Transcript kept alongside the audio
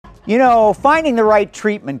You know, finding the right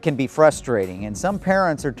treatment can be frustrating, and some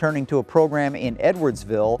parents are turning to a program in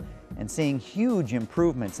Edwardsville and seeing huge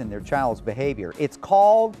improvements in their child's behavior. It's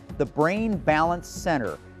called the Brain Balance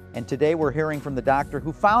Center, and today we're hearing from the doctor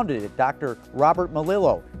who founded it, Dr. Robert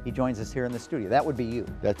Melillo. He joins us here in the studio. That would be you.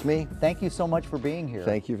 That's me. Thank you so much for being here.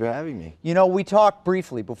 Thank you for having me. You know, we talked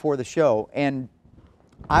briefly before the show, and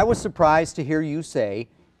I was surprised to hear you say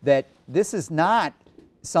that this is not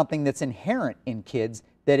something that's inherent in kids,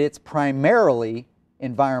 that it's primarily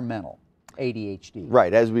environmental, ADHD.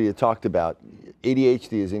 Right, as we had talked about,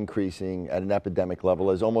 ADHD is increasing at an epidemic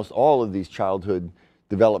level, as almost all of these childhood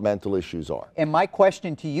developmental issues are. And my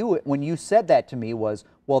question to you when you said that to me was,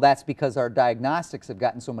 well, that's because our diagnostics have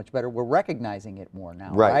gotten so much better, we're recognizing it more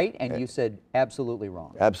now, right? And you said absolutely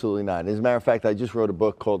wrong. Absolutely not. As a matter of fact, I just wrote a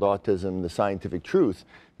book called Autism, The Scientific Truth.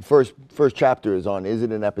 The first chapter is on, is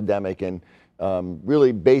it an epidemic? And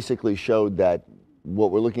really basically showed that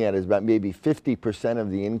what we're looking at is about maybe 50%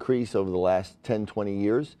 of the increase over the last 10, 20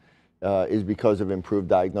 years is because of improved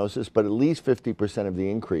diagnosis, but at least 50% of the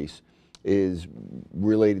increase is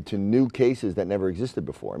related to new cases that never existed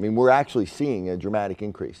before. I mean, we're actually seeing a dramatic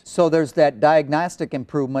increase. So there's that diagnostic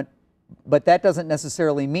improvement, but that doesn't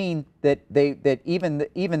necessarily mean that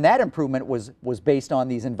even that improvement was based on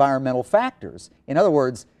these environmental factors. In other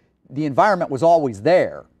words, the environment was always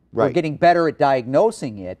there. Right. We're getting better at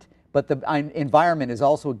diagnosing it, but the environment is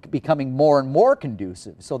also becoming more and more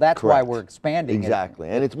conducive. So that's Correct. why we're expanding Exactly.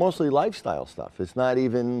 And it's mostly lifestyle stuff. It's not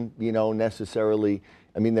even, you know, necessarily,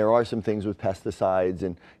 I mean, there are some things with pesticides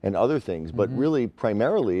and other things, but really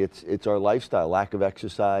primarily it's our lifestyle, lack of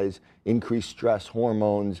exercise, increased stress,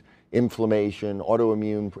 hormones, inflammation,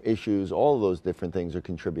 autoimmune issues, all of those different things are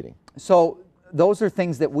contributing. So those are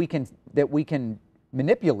things that we can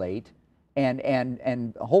manipulate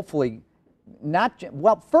and hopefully not,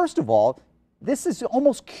 well, first of all, this is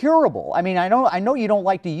almost curable. I mean, I know you don't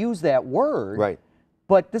like to use that word, Right.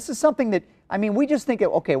 but this is something that, I mean, we just think,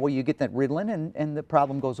 okay, well, you get that Ritalin and the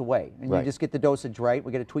problem goes away. And Right. you just get the dosage right.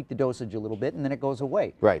 We got to tweak the dosage a little bit and then it goes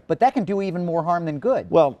away. Right. But that can do even more harm than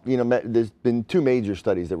good. Well, you know, there's been two major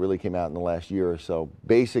studies that really came out in the last year or so,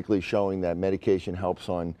 basically showing that medication helps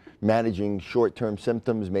on managing short-term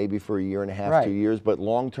symptoms, maybe for a year and a half, Right. 2 years, but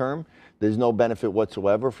long-term, there's no benefit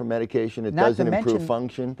whatsoever from medication. It Not doesn't to improve mention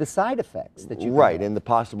function. the side effects that you can Right, have. and the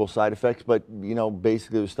possible side effects. But, you know,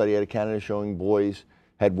 basically there was a study out of Canada showing boys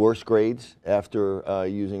had worse grades after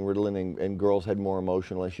using Ritalin, and girls had more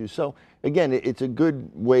emotional issues. So again, it's a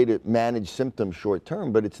good way to manage symptoms short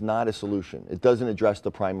term, but it's not a solution. It doesn't address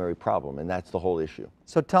the primary problem, and that's the whole issue.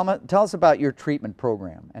 So tell us about your treatment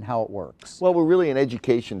program and how it works. Well, we're really an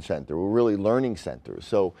education center. We're really learning centers.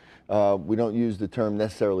 So we don't use the term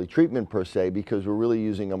necessarily treatment per se, because we're really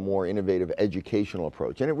using a more innovative educational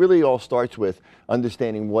approach. And it really all starts with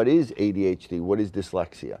understanding what is ADHD, what is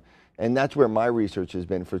dyslexia. And that's where my research has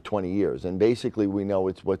been for 20 years. And basically we know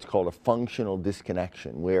it's what's called a functional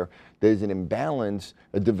disconnection, where there's an imbalance,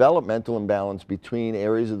 a developmental imbalance between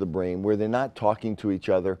areas of the brain where they're not talking to each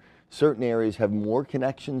other. Certain areas have more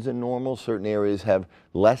connections than normal, certain areas have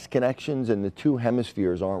less connections, and the two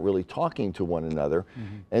hemispheres aren't really talking to one another.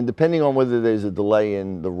 And depending on whether there's a delay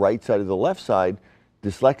in the right side or the left side,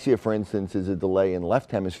 dyslexia, for instance, is a delay in left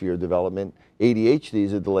hemisphere development. ADHD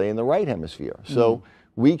is a delay in the right hemisphere. So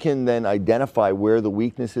we can then identify where the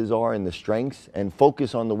weaknesses are and the strengths and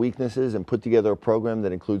focus on the weaknesses and put together a program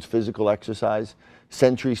that includes physical exercise,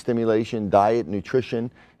 sensory stimulation, diet,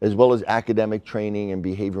 nutrition, as well as academic training and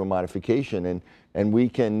behavioral modification. And we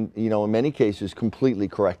can, you know, in many cases, completely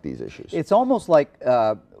correct these issues. It's almost like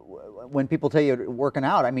when people tell you you're working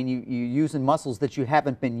out, I mean, you're using muscles that you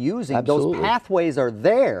haven't been using. Absolutely. Those pathways are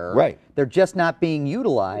there. Right. They're just not being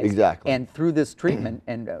utilized. Exactly. And through this treatment,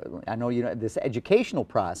 and I know you know this educational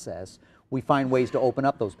process, we find ways to open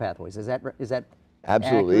up those pathways. Is that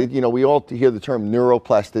Absolutely. accurate? You know, we all hear the term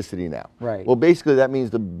neuroplasticity now. Right. Well, basically that means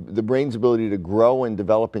the brain's ability to grow and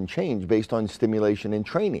develop and change based on stimulation and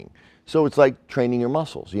training. So it's like training your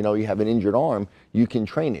muscles. You know, you have an injured arm, you can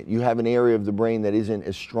train it. You have an area of the brain that isn't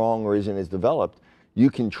as strong or isn't as developed, you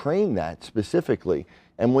can train that specifically.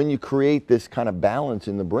 And when you create this kind of balance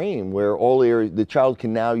in the brain where all areas, the child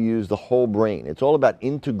can now use the whole brain. It's all about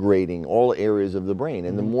integrating all areas of the brain.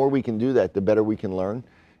 And the more we can do that, the better we can learn.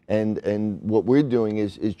 And what we're doing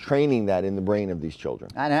is training that in the brain of these children.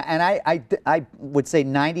 And I would say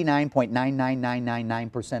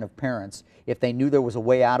 99.99999% of parents, if they knew there was a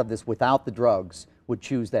way out of this without the drugs, would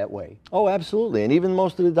choose that way. Oh, absolutely. And even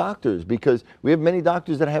most of the doctors, because we have many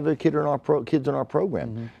doctors that have their kids in our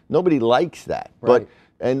program. Nobody likes that. Right.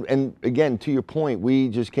 But And again, to your point, we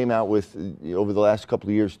just came out with, over the last couple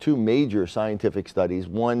of years, 2 major scientific studies,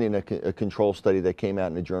 one in a control study that came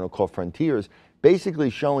out in a journal called Frontiers, basically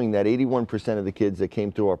showing that 81% of the kids that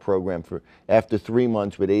came through our program after 3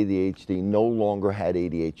 months with ADHD no longer had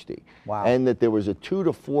ADHD. Wow. And that there was a 2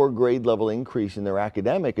 to 4 grade level increase in their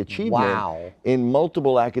academic achievement. Wow. In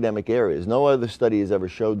multiple academic areas. No other study has ever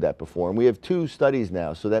showed that before. And we have 2 studies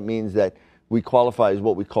now, so that means that we qualify as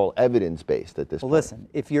what we call evidence-based at this point. Listen,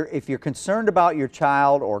 if you're concerned about your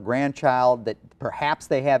child or grandchild that perhaps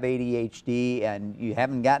they have ADHD and you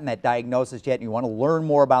haven't gotten that diagnosis yet and you want to learn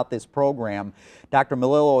more about this program, Dr.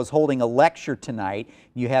 Melillo is holding a lecture tonight.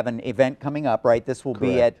 You have an event coming up, right? This will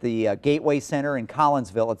be at the Gateway Center in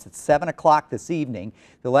Collinsville. It's at 7 o'clock this evening.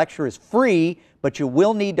 The lecture is free, but you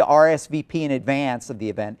will need to RSVP in advance of the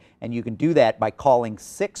event, and you can do that by calling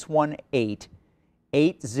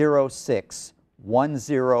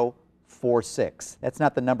 618-806-1046. That's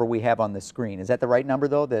not the number we have on the screen. Is that the right number,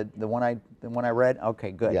 though, the one I read?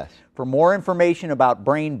 Okay, good. Yes. For more information about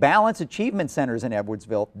Brain Balance Achievement Centers in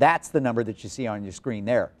Edwardsville, that's the number that you see on your screen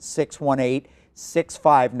there,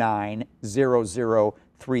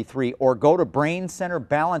 618-659-0033, or go to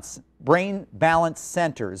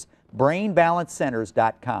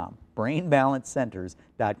brainbalancecenters.com.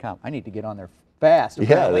 brainbalancecenters.com. I need to get on there fast.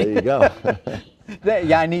 Apparently. Yeah, there you go.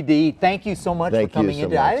 Yeah, I need to eat. Thank you so much for coming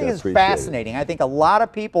in. I think it's fascinating. I think a lot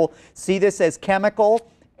of people see this as chemical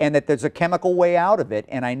and that there's a chemical way out of it,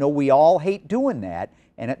 and I know we all hate doing that,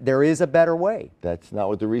 and there is a better way. That's not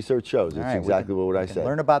what the research shows. It's exactly what I said.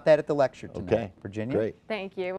 Learn about that at the lecture tonight. Okay. Virginia? Great. Thank you.